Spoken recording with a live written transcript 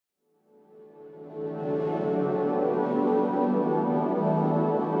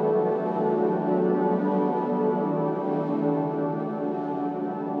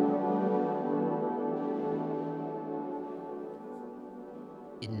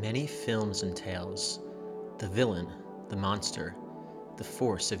In many films and tales, the villain, the monster, the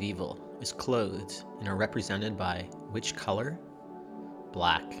force of evil is clothed and are represented by which color?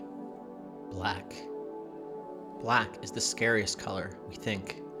 Black. Black. Black is the scariest color, we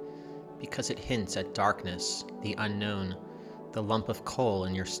think, because it hints at darkness, the unknown, the lump of coal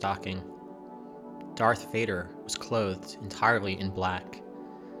in your stocking. Darth Vader was clothed entirely in black.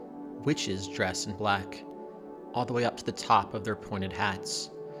 Witches dress in black, all the way up to the top of their pointed hats.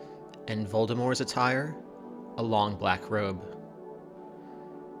 And Voldemort's attire? A long black robe.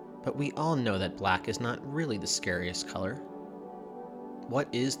 But we all know that black is not really the scariest color. What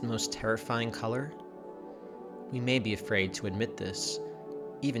is the most terrifying color? We may be afraid to admit this,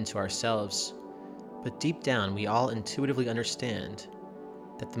 even to ourselves, but deep down we all intuitively understand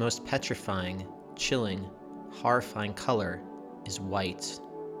that the most petrifying, chilling, horrifying color is white.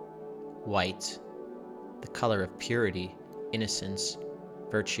 White, the color of purity, innocence,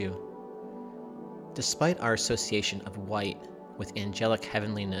 virtue. Despite our association of white with angelic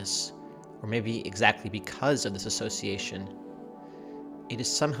heavenliness, or maybe exactly because of this association, it is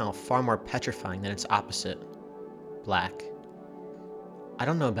somehow far more petrifying than its opposite, black. I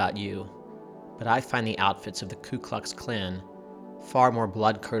don't know about you, but I find the outfits of the Ku Klux Klan far more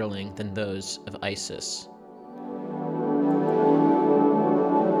blood-curdling than those of ISIS.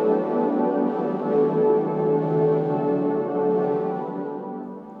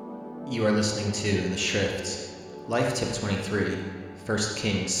 You are listening to The Shrift, Life Tip 23, 1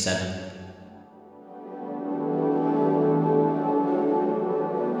 Kings 7.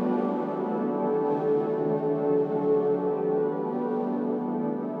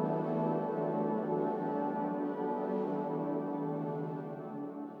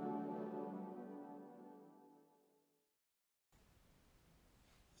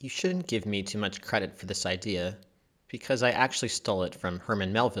 You shouldn't give me too much credit for this idea, because I actually stole it from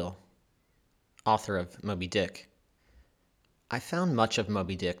Herman Melville, author of Moby Dick. I found much of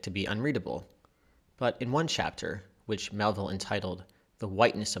Moby Dick to be unreadable, but in one chapter, which Melville entitled The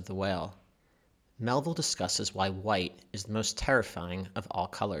Whiteness of the Whale, Melville discusses why white is the most terrifying of all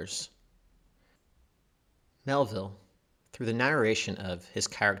colors. Melville, through the narration of his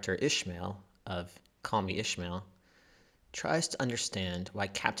character Ishmael of Call Me Ishmael, tries to understand why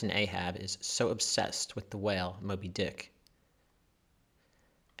Captain Ahab is so obsessed with the whale Moby Dick.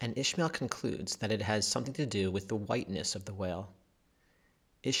 And Ishmael concludes that it has something to do with the whiteness of the whale.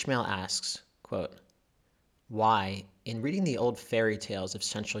 Ishmael asks, quote, "Why, in reading the old fairy tales of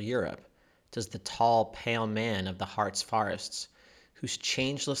Central Europe, does the tall, pale man of the Hartz forests, whose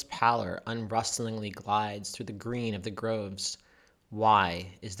changeless pallor unrustlingly glides through the green of the groves,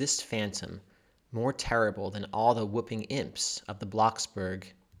 why is this phantom more terrible than all the whooping imps of the Blocksberg?"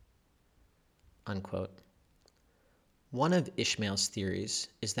 Unquote. One of Ishmael's theories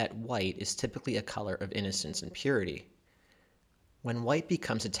is that white is typically a color of innocence and purity. When white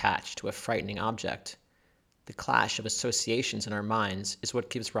becomes attached to a frightening object, the clash of associations in our minds is what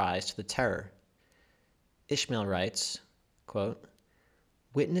gives rise to the terror. Ishmael writes, quote,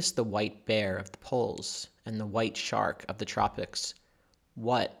 "Witness the white bear of the poles and the white shark of the tropics.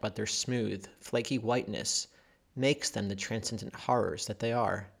 What but their smooth, flaky whiteness makes them the transcendent horrors that they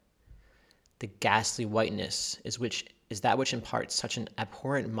are? The ghastly whiteness is that which imparts such an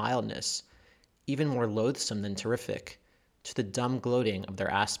abhorrent mildness, even more loathsome than terrific, to the dumb gloating of their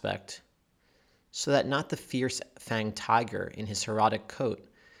aspect, so that not the fierce-fanged tiger in his heroic coat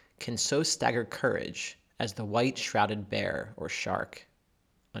can so stagger courage as the white-shrouded bear or shark."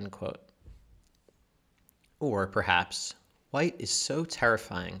 Unquote. Or perhaps, white is so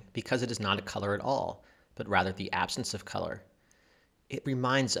terrifying because it is not a color at all, but rather the absence of color. It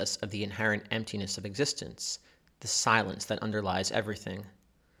reminds us of the inherent emptiness of existence, the silence that underlies everything.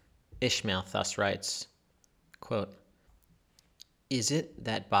 Ishmael thus writes, quote, "Is it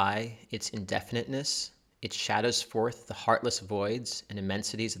that by its indefiniteness it shadows forth the heartless voids and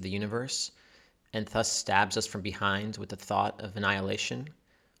immensities of the universe, and thus stabs us from behind with the thought of annihilation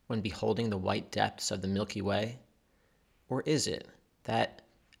when beholding the white depths of the Milky Way? Or is it that,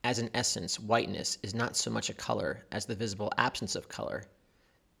 as in essence, whiteness is not so much a color as the visible absence of color,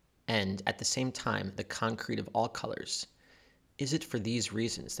 and at the same time the concrete of all colors? Is it for these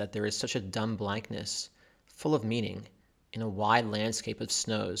reasons that there is such a dumb blankness, full of meaning, in a wide landscape of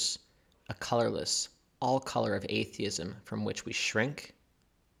snows, a colorless, all color of atheism from which we shrink?"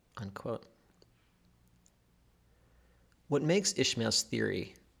 Unquote. What makes Ishmael's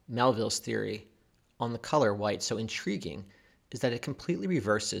theory, Melville's theory, on the color white so intriguing is that it completely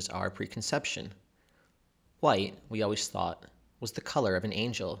reverses our preconception. White, we always thought, was the color of an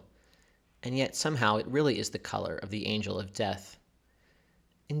angel, and yet somehow it really is the color of the angel of death.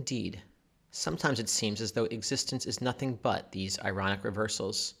 Indeed, sometimes it seems as though existence is nothing but these ironic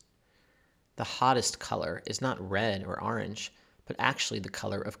reversals. The hottest color is not red or orange, but actually the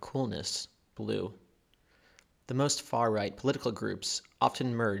color of coolness, blue. The most far-right political groups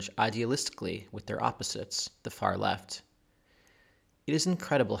often merge idealistically with their opposites, the far left. It is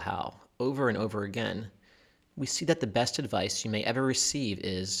incredible how, over and over again, we see that the best advice you may ever receive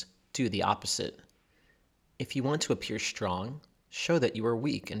is do the opposite. If you want to appear strong, show that you are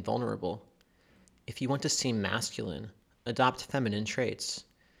weak and vulnerable. If you want to seem masculine, adopt feminine traits.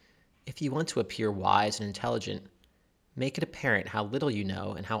 If you want to appear wise and intelligent, make it apparent how little you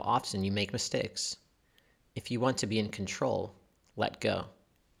know and how often you make mistakes. If you want to be in control, let go.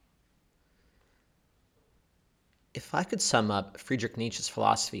 If I could sum up Friedrich Nietzsche's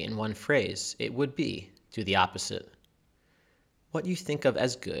philosophy in one phrase, it would be, do the opposite. What you think of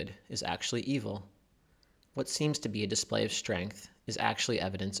as good is actually evil. What seems to be a display of strength is actually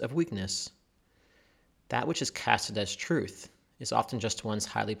evidence of weakness. That which is casted as truth is often just one's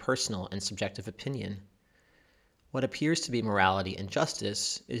highly personal and subjective opinion. What appears to be morality and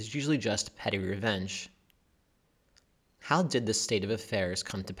justice is usually just petty revenge. How did this state of affairs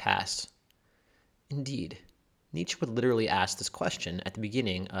come to pass? Indeed, Nietzsche would literally ask this question at the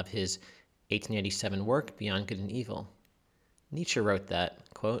beginning of his 1887 work, Beyond Good and Evil. Nietzsche wrote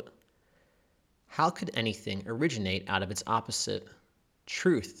that, quote, "How could anything originate out of its opposite?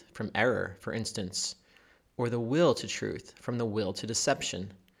 Truth from error, for instance, or the will to truth from the will to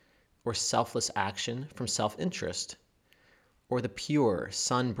deception, or selfless action from self-interest, or the pure,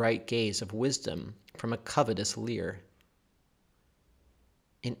 sun-bright gaze of wisdom from a covetous leer?"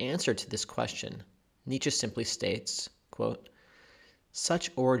 In answer to this question, Nietzsche simply states, quote, "Such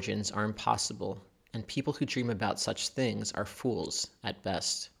origins are impossible, and people who dream about such things are fools at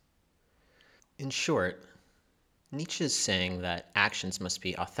best." In short, Nietzsche is saying that actions must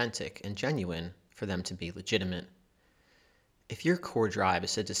be authentic and genuine for them to be legitimate. If your core drive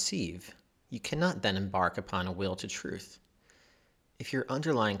is to deceive, you cannot then embark upon a will to truth. If your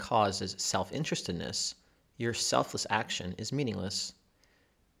underlying cause is self-interestedness, your selfless action is meaningless.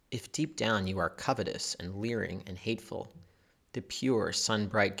 If deep down you are covetous and leering and hateful, the pure,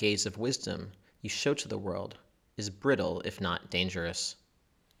 sun-bright gaze of wisdom you show to the world is brittle if not dangerous.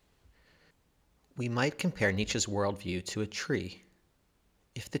 We might compare Nietzsche's worldview to a tree.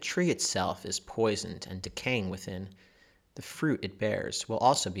 If the tree itself is poisoned and decaying within, the fruit it bears will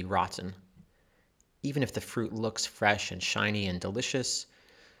also be rotten. Even if the fruit looks fresh and shiny and delicious,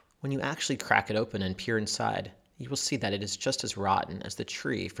 when you actually crack it open and peer inside, you will see that it is just as rotten as the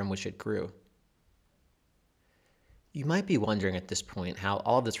tree from which it grew. You might be wondering at this point how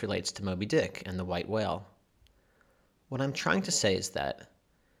all of this relates to Moby Dick and the white whale. What I'm trying to say is that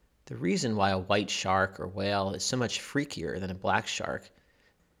the reason why a white shark or whale is so much freakier than a black shark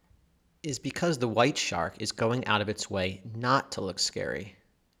is because the white shark is going out of its way not to look scary.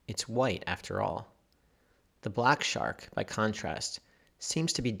 It's white after all. The black shark, by contrast,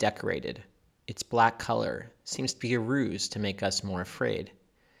 seems to be decorated. Its black color seems to be a ruse to make us more afraid.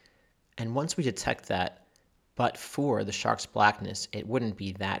 And once we detect that, but for the shark's blackness, it wouldn't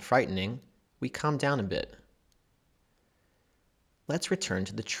be that frightening, we calm down a bit. Let's return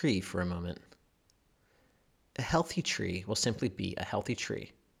to the tree for a moment. A healthy tree will simply be a healthy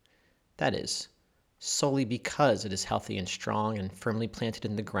tree. That is, solely because it is healthy and strong and firmly planted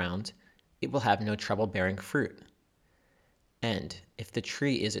in the ground, it will have no trouble bearing fruit. And if the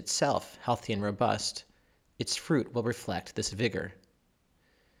tree is itself healthy and robust, its fruit will reflect this vigor.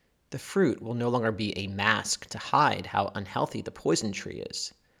 The fruit will no longer be a mask to hide how unhealthy the poison tree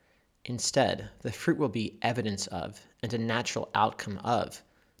is. Instead, the fruit will be evidence of and a natural outcome of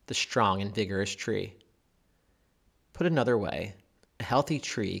the strong and vigorous tree. Put another way, a healthy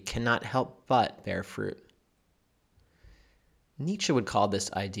tree cannot help but bear fruit. Nietzsche would call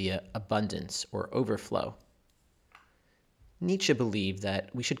this idea abundance or overflow. Nietzsche believed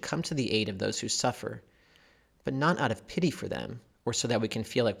that we should come to the aid of those who suffer, but not out of pity for them or so that we can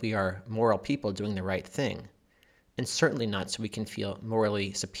feel like we are moral people doing the right thing, and certainly not so we can feel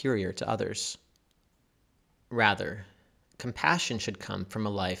morally superior to others. Rather, compassion should come from a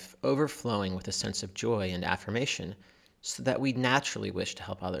life overflowing with a sense of joy and affirmation so that we naturally wish to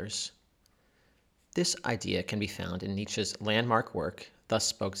help others. This idea can be found in Nietzsche's landmark work, Thus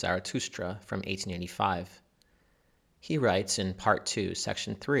Spoke Zarathustra, from 1885. He writes in Part 2,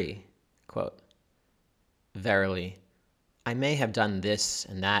 Section 3, quote, "Verily, I may have done this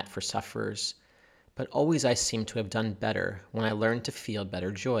and that for sufferers, but always I seem to have done better when I learned to feel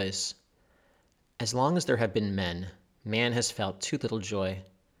better joys. As long as there have been men, man has felt too little joy.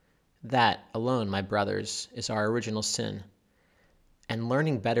 That alone, my brothers, is our original sin. and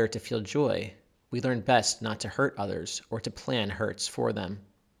learning better to feel joy, we learn best not to hurt others or to plan hurts for them."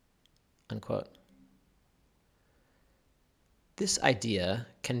 Unquote. This idea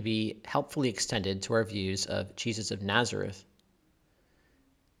can be helpfully extended to our views of Jesus of Nazareth.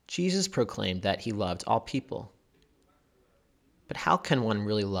 Jesus proclaimed that he loved all people. But how can one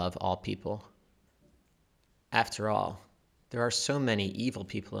really love all people? After all, there are so many evil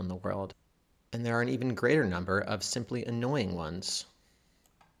people in the world, and there are an even greater number of simply annoying ones.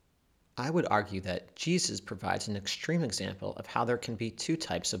 I would argue that Jesus provides an extreme example of how there can be two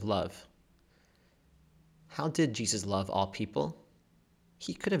types of love. How did Jesus love all people?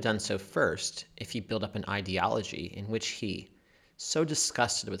 He could have done so first if he built up an ideology in which he, so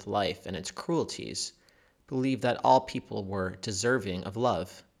disgusted with life and its cruelties, believed that all people were deserving of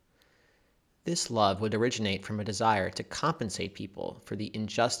love. This love would originate from a desire to compensate people for the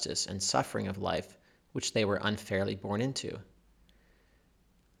injustice and suffering of life which they were unfairly born into.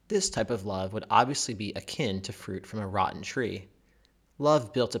 This type of love would obviously be akin to fruit from a rotten tree,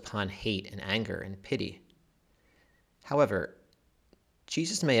 love built upon hate and anger and pity. However,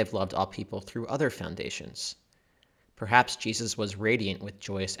 Jesus may have loved all people through other foundations. Perhaps Jesus was radiant with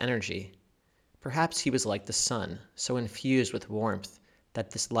joyous energy. Perhaps he was like the sun, so infused with warmth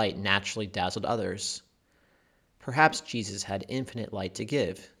that this light naturally dazzled others. Perhaps Jesus had infinite light to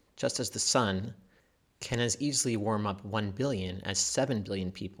give, just as the sun can as easily warm up 1 billion as 7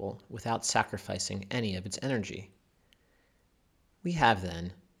 billion people without sacrificing any of its energy. We have,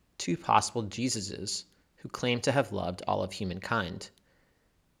 then, two possible Jesuses who claim to have loved all of humankind.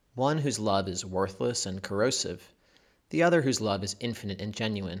 One whose love is worthless and corrosive, the other whose love is infinite and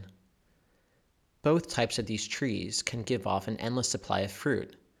genuine. Both types of these trees can give off an endless supply of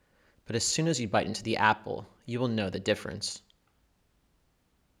fruit, but as soon as you bite into the apple, you will know the difference.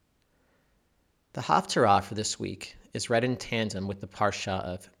 The Haftarah for this week is read in tandem with the Parsha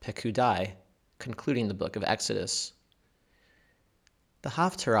of Pekudai, concluding the book of Exodus. The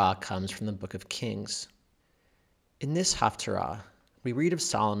Haftarah comes from the book of Kings. In this Haftarah, we read of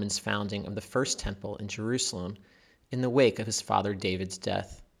Solomon's founding of the first temple in Jerusalem in the wake of his father David's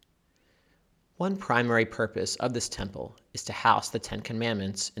death. One primary purpose of this temple is to house the Ten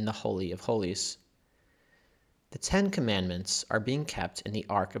Commandments in the Holy of Holies. The Ten Commandments are being kept in the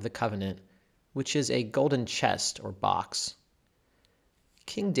Ark of the Covenant, which is a golden chest or box.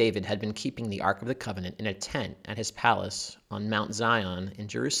 King David had been keeping the Ark of the Covenant in a tent at his palace on Mount Zion in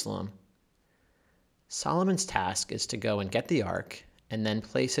Jerusalem. Solomon's task is to go and get the Ark and then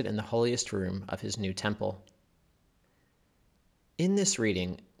place it in the holiest room of his new temple. In this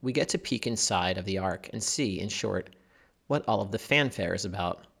reading, we get to peek inside of the Ark and see, in short, what all of the fanfare is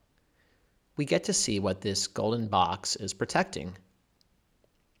about. We get to see what this golden box is protecting.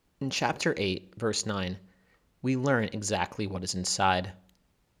 In chapter 8, verse 9, we learn exactly what is inside.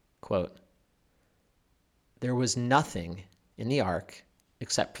 Quote, "There was nothing in the ark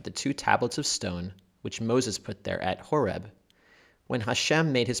except for the 2 tablets of stone which Moses put there at Horeb, when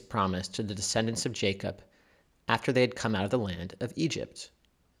Hashem made his promise to the descendants of Jacob after they had come out of the land of Egypt."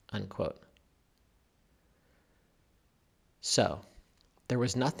 Unquote. So, there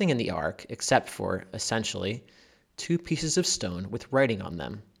was nothing in the ark except for, essentially, 2 pieces of stone with writing on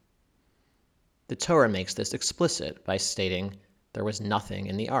them. The Torah makes this explicit by stating there was nothing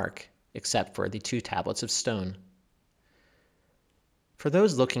in the ark except for the 2 tablets of stone. For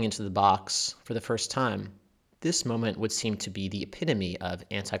those looking into the box for the first time, this moment would seem to be the epitome of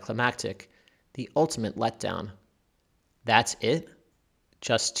anticlimactic, the ultimate letdown. That's it?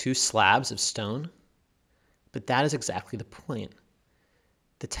 Just 2 slabs of stone? But that is exactly the point.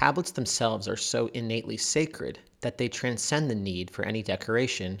 The tablets themselves are so innately sacred that they transcend the need for any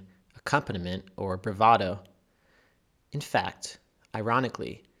decoration, accompaniment, or bravado. In fact,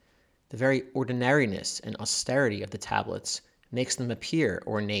 ironically, the very ordinariness and austerity of the tablets makes them appear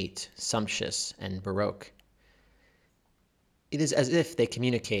ornate, sumptuous, and baroque. It is as if they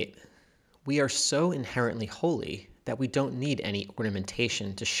communicate, we are so inherently holy that we don't need any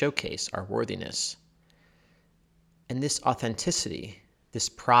ornamentation to showcase our worthiness. And this authenticity, this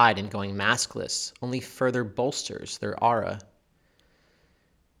pride in going maskless, only further bolsters their aura.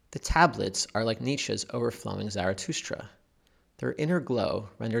 The tablets are like Nietzsche's overflowing Zarathustra. Their inner glow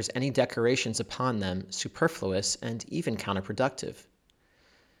renders any decorations upon them superfluous and even counterproductive.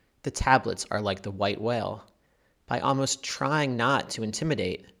 The tablets are like the white whale. By almost trying not to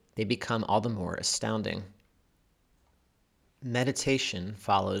intimidate, they become all the more astounding. Meditation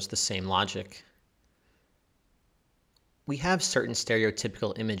follows the same logic. We have certain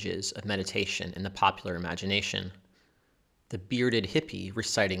stereotypical images of meditation in the popular imagination. The bearded hippie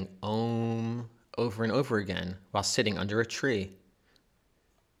reciting Om over and over again while sitting under a tree,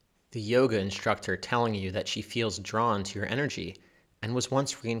 The yoga instructor telling you that she feels drawn to your energy and was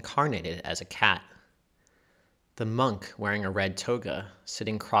once reincarnated as a cat. The monk wearing a red toga,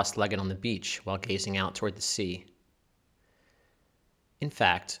 sitting cross-legged on the beach while gazing out toward the sea. In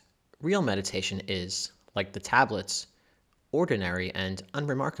fact, real meditation is, like the tablets, ordinary and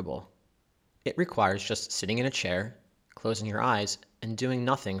unremarkable. It requires just sitting in a chair, closing your eyes, and doing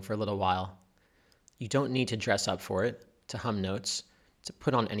nothing for a little while. You don't need to dress up for it, to hum notes, to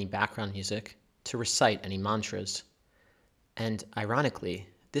put on any background music, to recite any mantras. And ironically,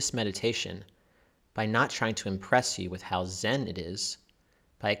 this meditation, by not trying to impress you with how zen it is,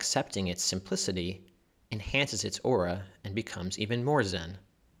 by accepting its simplicity, enhances its aura and becomes even more zen.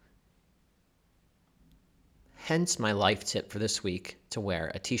 Hence my life tip for this week to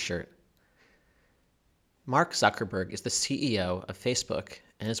wear a t-shirt. Mark Zuckerberg is the CEO of Facebook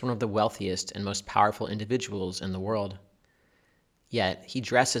and is one of the wealthiest and most powerful individuals in the world. Yet, he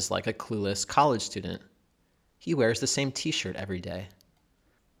dresses like a clueless college student. He wears the same t-shirt every day.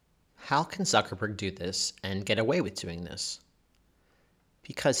 How can Zuckerberg do this and get away with doing this?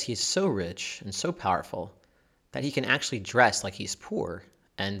 Because he's so rich and so powerful that he can actually dress like he's poor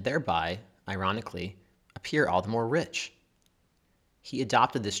and thereby, ironically, appear all the more rich. He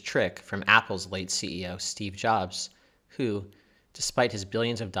adopted this trick from Apple's late CEO, Steve Jobs, who, despite his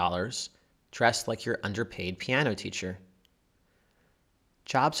billions of dollars, dressed like your underpaid piano teacher.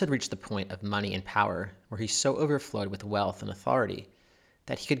 Jobs had reached the point of money and power where he so overflowed with wealth and authority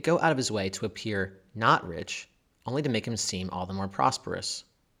that he could go out of his way to appear not rich, only to make him seem all the more prosperous.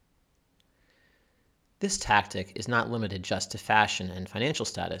 This tactic is not limited just to fashion and financial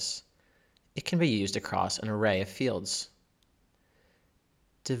status. It can be used across an array of fields.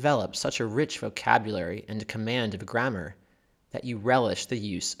 Develop such a rich vocabulary and a command of grammar that you relish the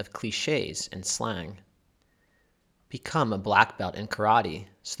use of cliches and slang. Become a black belt in karate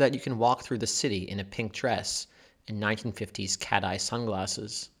so that you can walk through the city in a pink dress and 1950s cat-eye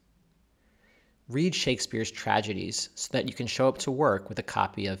sunglasses. Read Shakespeare's tragedies so that you can show up to work with a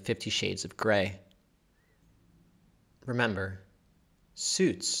copy of 50 Shades of Grey. Remember,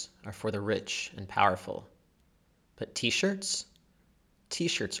 suits are for the rich and powerful, but t-shirts?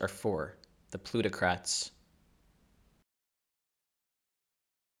 T-shirts are for the plutocrats.